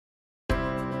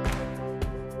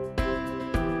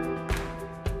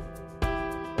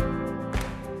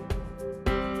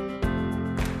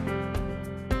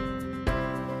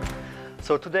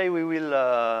So today we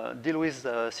will deal with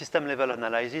system level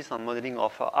analysis and modeling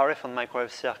of RF and microwave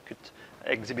circuit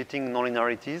exhibiting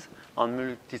nonlinearities on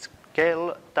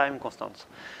multi-scale time constants.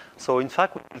 So in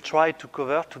fact, we will try to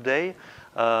cover today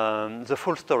the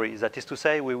full story. That is to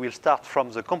say, we will start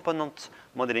from the component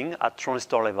modeling at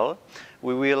transistor level.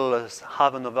 We will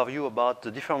have an overview about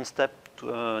the different steps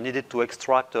needed to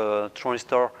extract a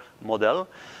transistor model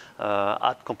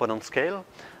at component scale.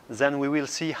 Then we will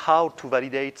see how to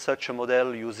validate such a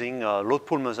model using load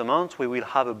pool measurement. We will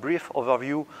have a brief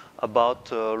overview about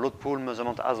load pool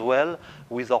measurement as well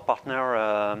with our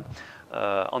partner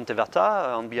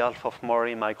Anteverta on behalf of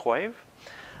Mori Microwave.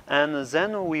 And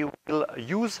then we will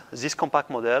use this compact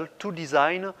model to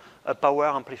design a power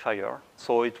amplifier.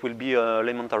 So it will be an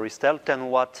elementary cell, 10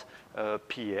 watt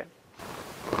PA.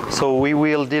 So we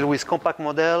will deal with compact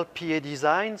model, PA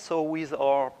design, so with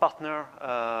our partner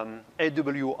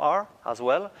NI-AWR as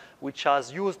well, which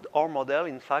has used our model,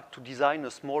 in fact, to design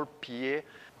a small PA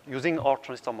using our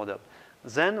transistor model.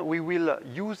 Then we will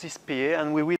use this PA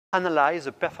and we will analyze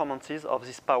the performances of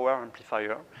this power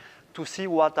amplifier to see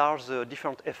what are the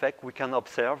different effects we can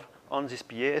observe on this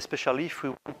PA, especially if we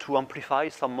want to amplify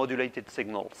some modulated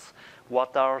signals.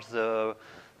 What are the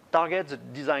targets, the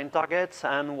design targets,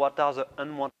 and what are the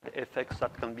unwanted effects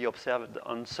that can be observed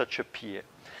on such a PA.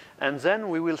 And then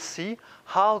we will see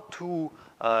how to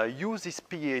use this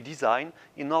PA design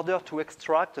in order to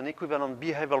extract an equivalent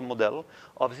behavioral model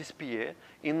of this PA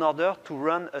in order to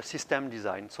run a system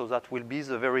design. So that will be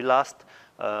the very last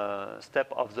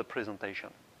step of the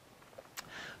presentation.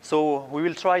 So we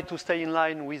will try to stay in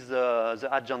line with the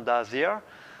agenda there.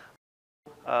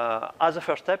 As a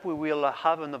first step, we will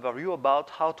have an overview about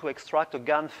how to extract a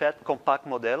GaN FET compact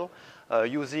model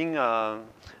using a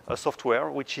software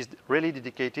which is really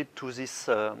dedicated to this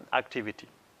activity.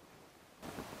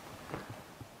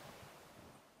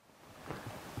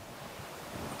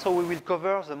 So we will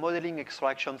cover the modeling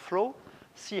extraction flow,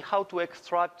 see how to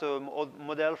extract a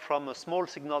model from a small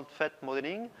signal FET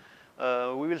modeling.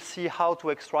 We will see how to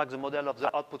extract the model of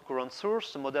the output current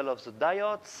source, the model of the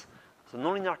diodes, the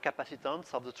nonlinear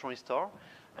capacitance of the transistor,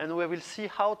 and we will see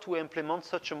how to implement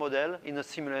such a model in a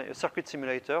circuit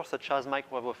simulator such as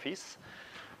Microwave Office,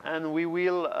 and we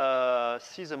will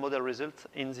see the model result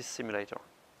in this simulator.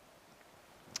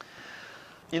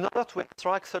 In order to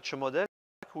extract such a model,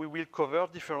 we will cover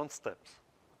different steps.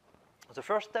 The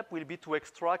first step will be to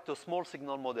extract a small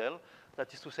signal model.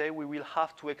 That is to say, we will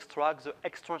have to extract the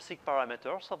extrinsic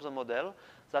parameters of the model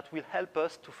that will help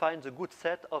us to find the good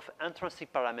set of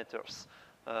intrinsic parameters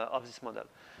of this model.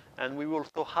 And we will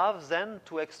also have then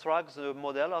to extract the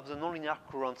model of the nonlinear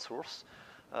current source,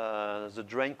 the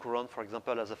drain current, for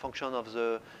example, as a function of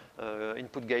the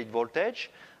input gate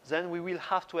voltage. Then we will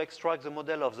have to extract the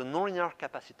model of the nonlinear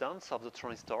capacitance of the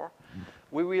transistor.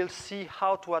 We will see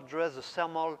how to address the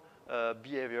thermal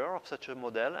behavior of such a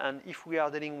model, and if we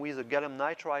are dealing with a gallium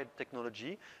nitride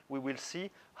technology, we will see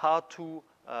how to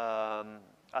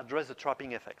address the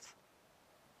trapping effects.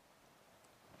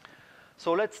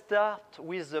 So let's start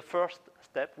with the first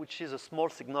step, which is a small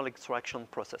signal extraction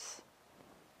process.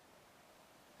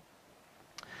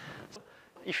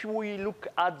 If we look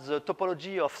at the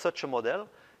topology of such a model,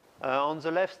 on the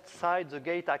left side, the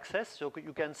gate axis, so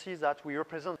you can see that we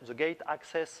represent the gate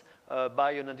axis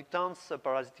by an inductance, a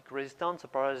parasitic resistance, a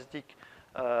parasitic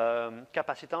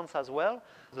capacitance as well.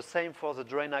 The same for the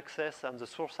drain axis and the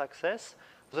source axis.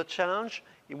 The challenge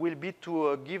it will be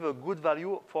to give a good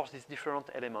value for these different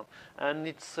elements. And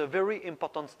it's a very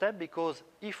important step because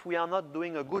if we are not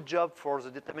doing a good job for the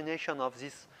determination of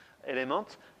this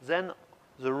element, then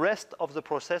the rest of the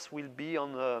process will be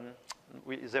on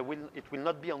it will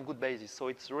not be on good basis. So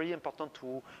it's really important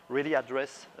to really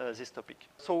address this topic.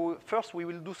 So first we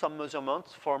will do some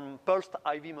measurements from pulsed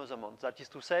IV measurements. That is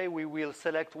to say, we will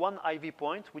select one IV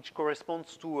point which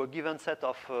corresponds to a given set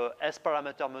of S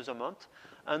parameter measurement.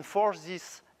 And for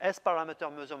this S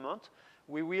parameter measurement,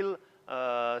 we will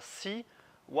see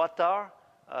what are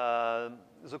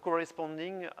the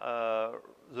corresponding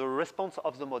the response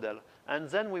of the model. And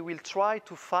then we will try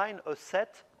to find a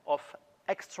set of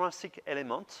extrinsic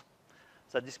element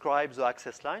that describes the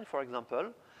access line, for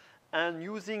example. And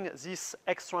using this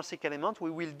extrinsic element,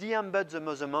 we will de-embed the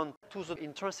measurement to the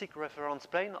intrinsic reference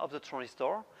plane of the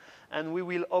transistor. And we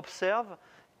will observe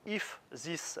if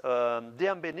this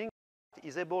de-embedding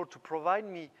is able to provide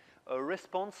me a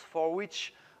response for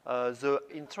which the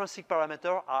intrinsic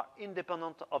parameters are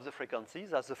independent of the frequency.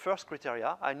 That's the first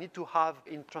criteria. I need to have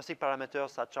intrinsic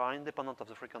parameters that are independent of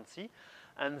the frequency.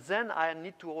 And then I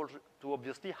need to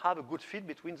obviously have a good fit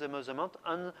between the measurement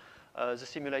and the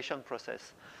simulation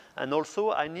process. And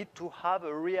also, I need to have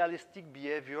a realistic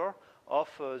behavior of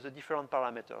the different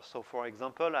parameters. So for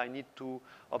example, I need to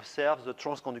observe the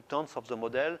transconductance of the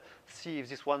model, see if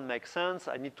this one makes sense.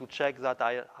 I need to check that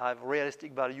I have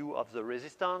realistic value of the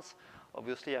resistance.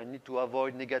 Obviously, I need to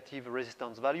avoid negative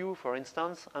resistance value, for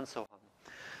instance, and so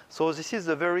on. So this is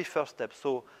the very first step.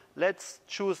 So let's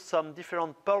choose some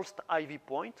different pulsed IV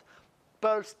point.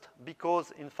 Pulsed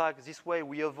because, in fact, this way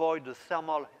we avoid the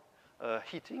thermal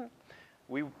heating.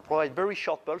 We provide very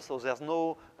short pulse, so there's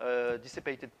no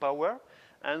dissipated power.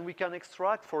 And we can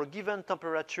extract, for a given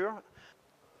temperature,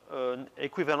 an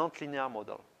equivalent linear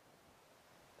model.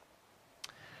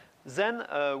 Then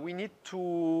we need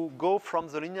to go from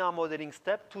the linear modeling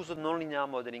step to the nonlinear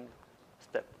modeling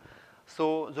step.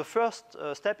 So the first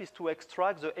step is to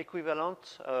extract the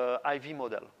equivalent IV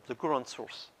model, the current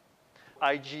source.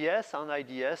 IGS and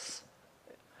IDS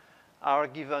are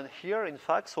given here, in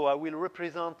fact, so I will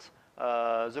represent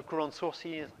the current source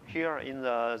here in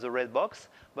the red box,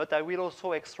 but I will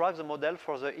also extract the model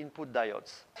for the input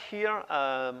diodes. Here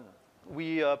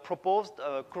we proposed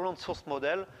a current source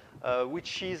model,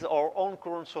 which is our own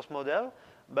current source model,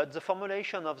 but the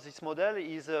formulation of this model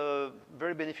is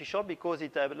very beneficial because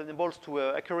it enables to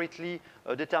accurately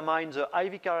determine the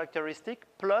IV characteristic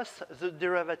plus the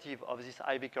derivative of this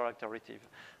IV characteristic.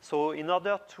 So in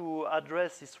order to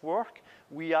address this work,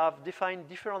 we have defined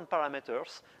different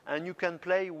parameters, and you can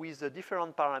play with the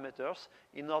different parameters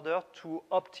in order to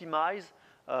optimize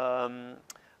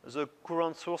the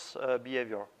current source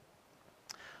behavior.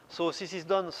 So this is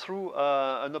done through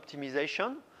an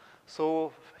optimization.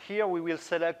 So here we will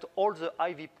select all the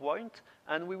IV points,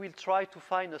 and we will try to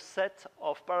find a set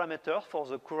of parameters for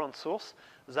the current source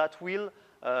that will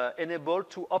enable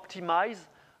to optimize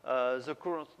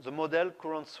the model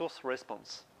current source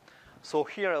response. So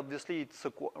here, obviously, it's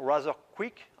rather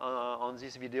quick on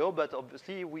this video, but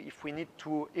obviously, if we need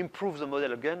to improve the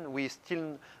model again, we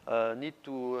still need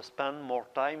to spend more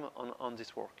time on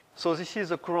this work. So this is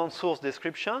the current source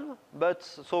description, but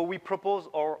so we propose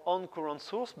our own current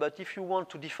source, but if you want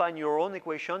to define your own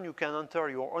equation, you can enter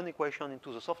your own equation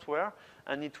into the software,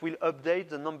 and it will update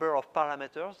the number of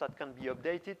parameters that can be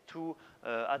updated to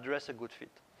address a good fit.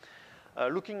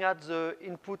 Looking at the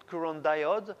input current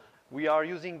diode, we are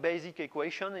using basic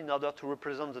equation in order to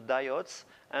represent the diodes,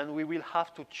 and we will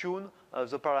have to tune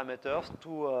the parameters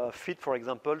to fit, for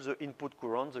example, the input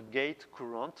current, the gate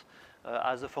current,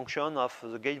 as a function of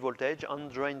the gate voltage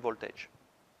and drain voltage.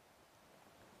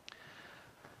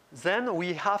 Then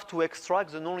we have to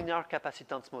extract the nonlinear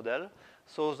capacitance model.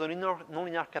 So the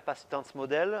nonlinear capacitance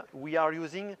model, we are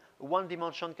using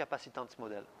one-dimension capacitance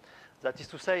model. That is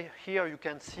to say, here you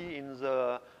can see in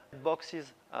the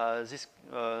boxes this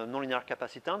nonlinear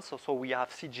capacitance. So we have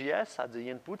CGS at the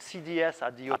input, CDS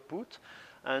at the output,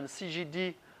 and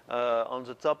CGD on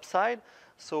the top side.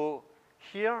 So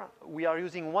here we are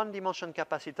using one-dimension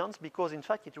capacitance because, in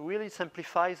fact, it really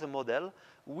simplifies the model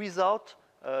without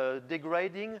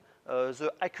degrading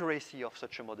the accuracy of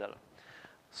such a model.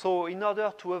 So in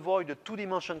order to avoid a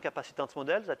two-dimension capacitance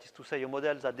model, that is to say a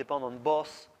model that depends on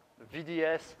both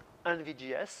VDS and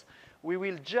VGS, we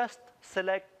will just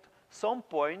select some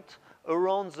point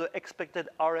around the expected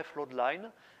RF load line,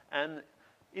 and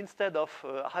instead of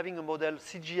having a model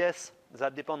CGS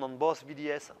that depends on both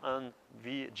VDS and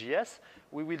VGS,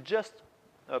 we will just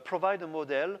provide a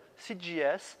model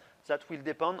CGS that will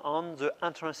depend on the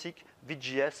intrinsic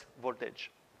VGS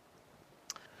voltage.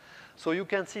 So you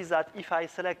can see that if I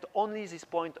select only this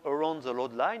point around the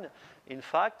load line, in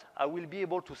fact, I will be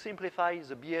able to simplify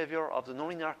the behavior of the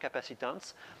nonlinear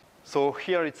capacitance. So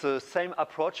here it's the same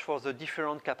approach for the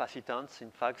different capacitance,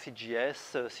 in fact,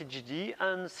 CGS, CGD,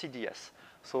 and CDS.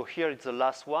 So here it's the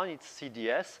last one, it's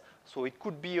CDS. So it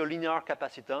could be a linear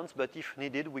capacitance, but if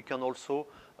needed, we can also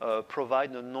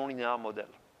provide a nonlinear model.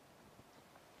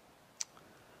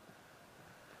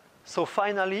 So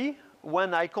finally,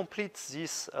 when I complete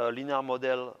this linear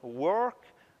model work,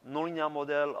 nonlinear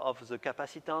model of the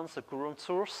capacitance, the current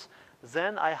source,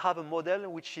 then I have a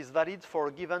model which is valid for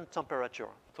a given temperature.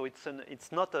 So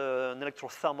it's not an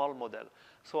electrothermal model.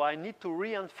 So I need to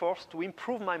reinforce, to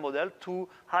improve my model, to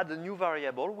add a new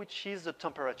variable, which is the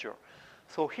temperature.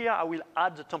 So here I will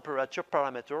add the temperature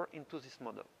parameter into this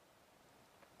model.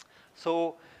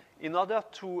 So in order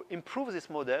to improve this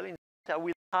model, I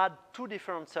will add two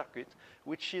different circuits,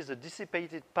 which is a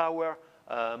dissipated power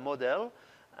model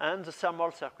and the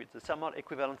thermal circuit, the thermal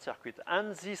equivalent circuit.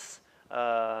 And this,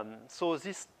 so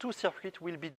these two circuits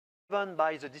will be driven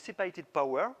by the dissipated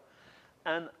power,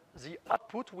 and the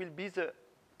output will be the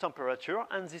temperature,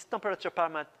 and this temperature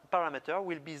parameter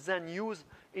will be then used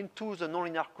into the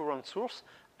nonlinear current source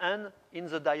and in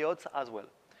the diodes as well.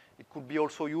 It could be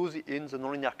also used in the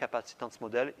nonlinear capacitance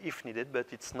model if needed, but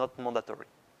it's not mandatory.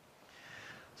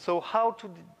 So how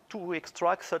to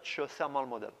extract such a thermal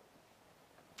model?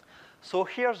 So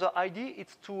here the idea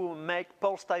is to make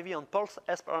pulsed IV and pulsed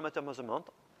S parameter measurement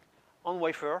on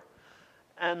wafer,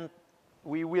 and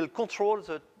we will control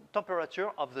the temperature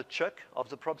of the chuck of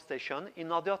the probe station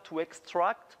in order to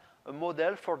extract a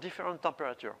model for different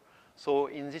temperature. So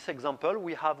in this example,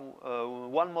 we have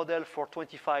one model for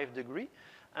 25 degree,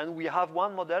 and we have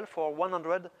one model for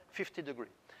 150 degree.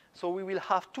 So we will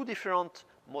have two different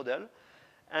models,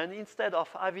 and instead of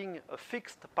having a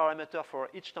fixed parameter for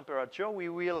each temperature, we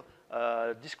will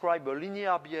describe a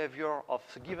linear behavior of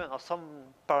some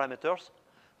parameters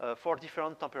for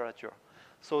different temperature.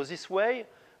 So this way,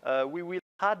 we will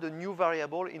add a new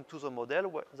variable into the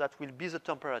model that will be the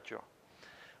temperature.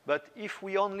 But if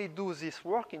we only do this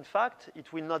work, in fact,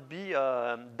 it will not be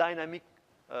a dynamic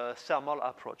thermal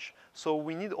approach. So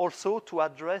we need also to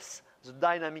address the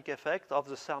dynamic effect of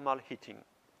the thermal heating.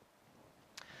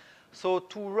 So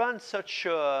to run such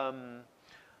work,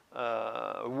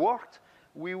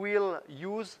 we will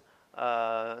use we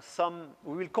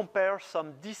will compare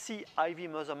some DC IV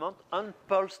measurement and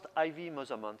pulsed IV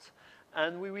measurements.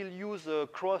 And we will use the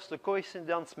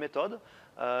coincidence method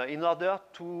in order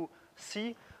to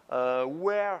see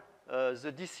where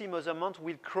the DC measurement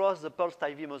will cross the pulsed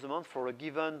IV measurement for a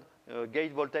given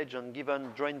gate voltage and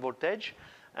given drain voltage.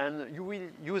 And you will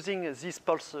using this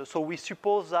pulse, so we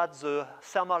suppose that the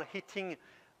thermal heating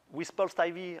with pulsed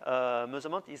IV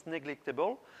measurement is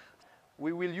negligible.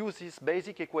 We will use this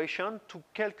basic equation to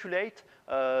calculate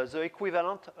the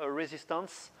equivalent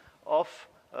resistance of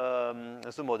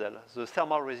the model, the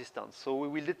thermal resistance. So we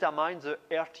will determine the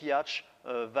RTH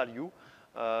value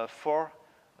for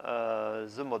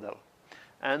the model.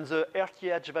 And the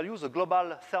RTH value, the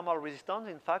global thermal resistance,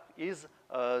 in fact, is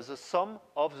the sum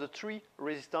of the three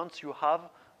resistance you have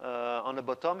on the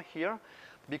bottom here.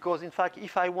 Because, in fact,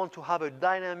 if I want to have a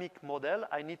dynamic model,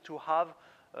 I need to have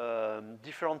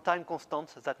different time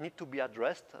constants that need to be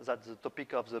addressed. That's the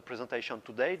topic of the presentation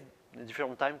today,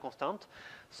 different time constant.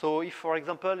 So if, for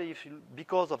example,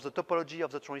 because of the topology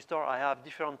of the transistor, I have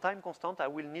different time constant, I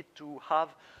will need to have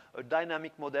a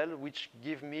dynamic model which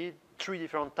give me three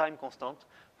different time constants,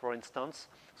 for instance.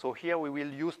 So here we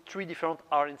will use three different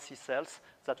RNC cells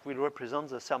that will represent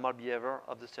the thermal behavior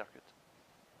of the circuit.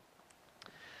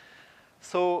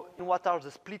 So what are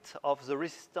the splits of the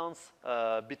resistance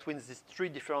between these three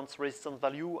different resistance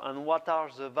values, and what are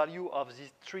the value of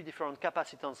these three different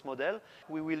capacitance model?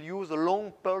 We will use a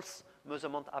long pulse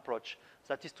measurement approach.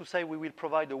 That is to say, we will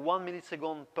provide a 1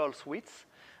 millisecond pulse width,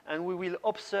 and we will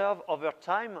observe over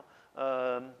time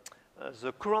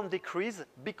the current decrease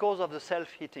because of the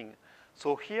self-heating.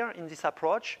 So here in this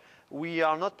approach, we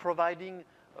are not providing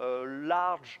a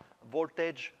large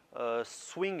voltage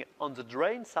swing on the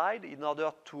drain side in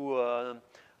order to,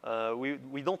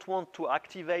 we don't want to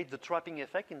activate the trapping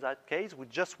effect in that case. We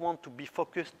just want to be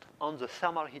focused on the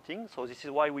thermal heating. So this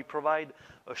is why we provide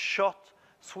a short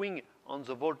swing on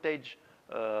the voltage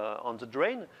on the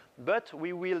drain, but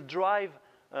we will drive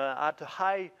at a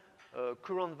high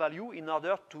current value in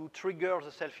order to trigger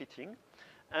the self-heating.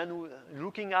 And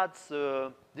looking at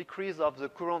the decrease of the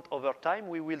current over time,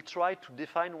 we will try to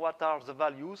define what are the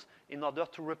values in order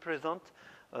to represent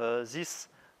this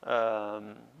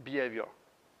behavior.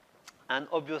 And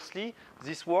obviously,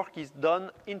 this work is done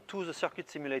into the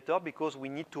circuit simulator because we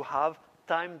need to have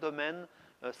time domain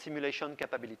simulation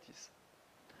capabilities.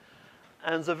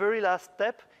 And the very last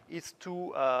step is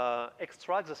to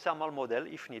extract the thermal model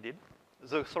if needed.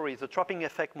 The trapping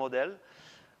effect model.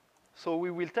 So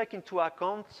we will take into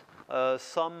account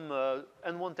some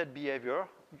unwanted behavior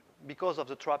because of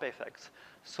the trap effects.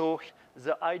 So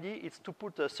the idea is to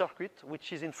put a circuit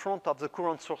which is in front of the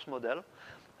current source model,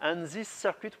 and this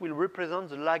circuit will represent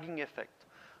the lagging effect.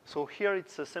 So here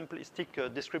it's a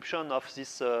simplistic description of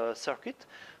this circuit.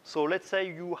 So let's say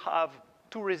you have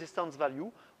two resistance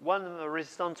value, one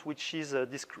resistance which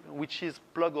is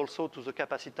plugged also to the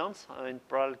capacitance, in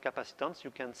parallel capacitance, you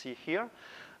can see here.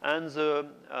 And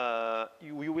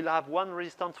you will have one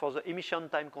resistance for the emission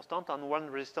time constant and one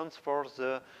resistance for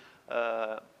the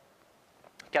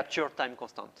capture time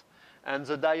constant. And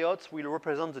the diodes will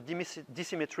represent the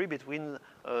dissymmetry between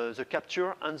the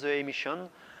capture and the emission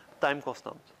time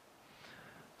constant.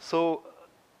 So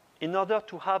In order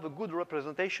to have a good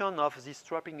representation of this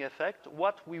trapping effect,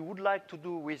 what we would like to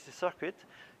do with the circuit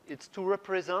is to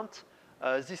represent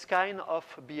this kind of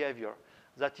behavior.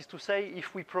 That is to say,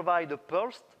 if we provide a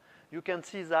pulse, you can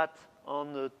see that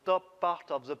on the top part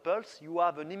of the pulse, you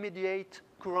have an immediate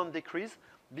current decrease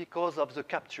because of the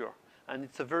capture. And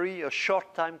it's a very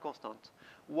short time constant.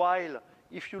 While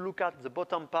if you look at the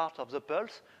bottom part of the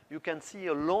pulse, you can see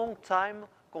a long time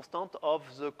constant of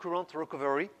the current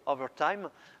recovery over time.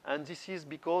 And this is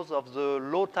because of the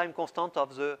low time constant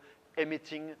of the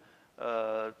emitting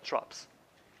traps.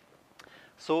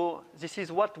 So this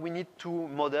is what we need to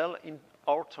model in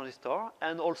our transistor.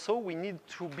 And also we need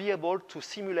to be able to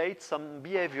simulate some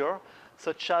behavior,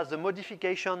 such as the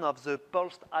modification of the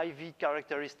pulsed IV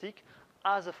characteristic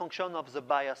as a function of the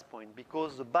bias point,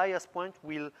 because the bias point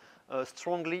will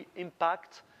strongly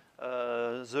impact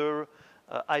the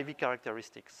IV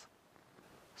characteristics.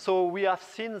 So we have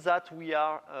seen that we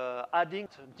are adding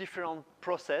different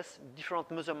process, different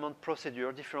measurement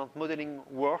procedure, different modeling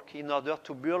work in order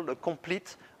to build a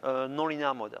complete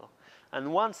nonlinear model.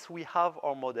 And once we have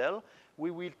our model,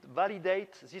 we will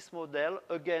validate this model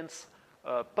against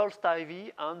pulsed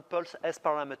IV and pulse S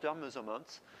parameter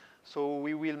measurements. So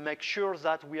we will make sure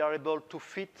that we are able to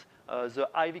fit the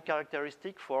IV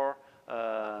characteristic for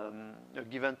a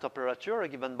given temperature, a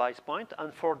given bias point,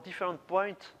 and for different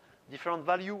different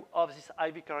value of this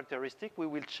IV characteristic, we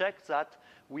will check that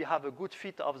we have a good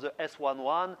fit of the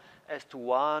S11,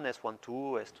 S21,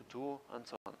 S12, S22, and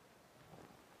so on.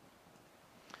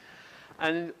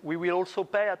 And we will also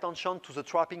pay attention to the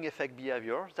trapping effect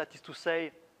behavior. That is to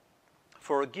say,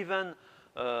 for a given,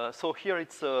 so here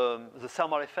it's the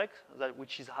thermal effect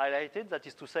which is highlighted. That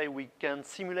is to say, we can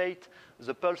simulate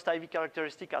the pulsed IV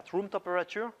characteristic at room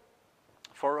temperature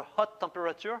for a hot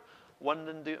temperature,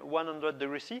 100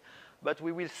 degrees C, but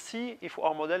we will see if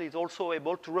our model is also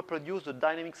able to reproduce the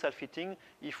dynamic self-heating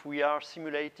if we are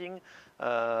simulating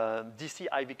DC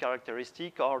IV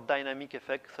characteristic or dynamic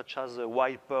effect such as a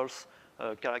wild pulse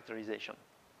characterization.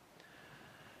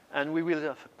 And we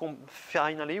will,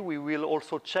 finally, we will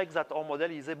also check that our model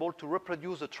is able to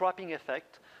reproduce the trapping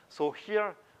effect. So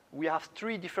here we have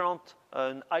 3 different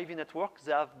IV networks.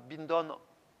 They have been done,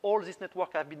 all these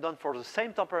networks have been done for the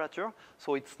same temperature.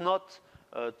 So it's not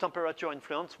temperature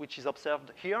influence which is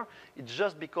observed here. It's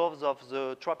just because of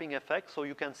the trapping effect. So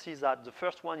you can see that the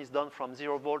first one is done from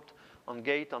 0 volt on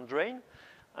gate and drain.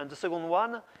 And the second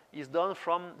one is done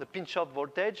from the pinch-off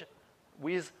voltage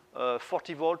with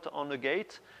 40 volt on the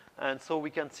gate. And so we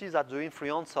can see that the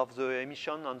influence of the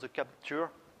emission on the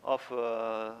capture of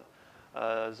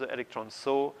the electrons.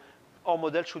 So our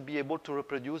model should be able to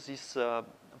reproduce these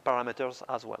parameters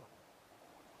as well.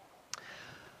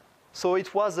 So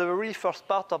it was the very first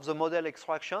part of the model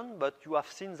extraction, but you have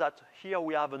seen that here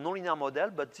we have a nonlinear model,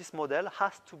 but this model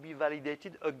has to be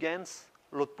validated against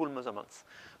load pool measurements.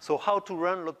 So how to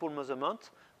run load pool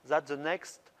measurement, that's the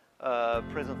next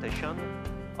presentation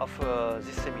of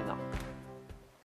this seminar.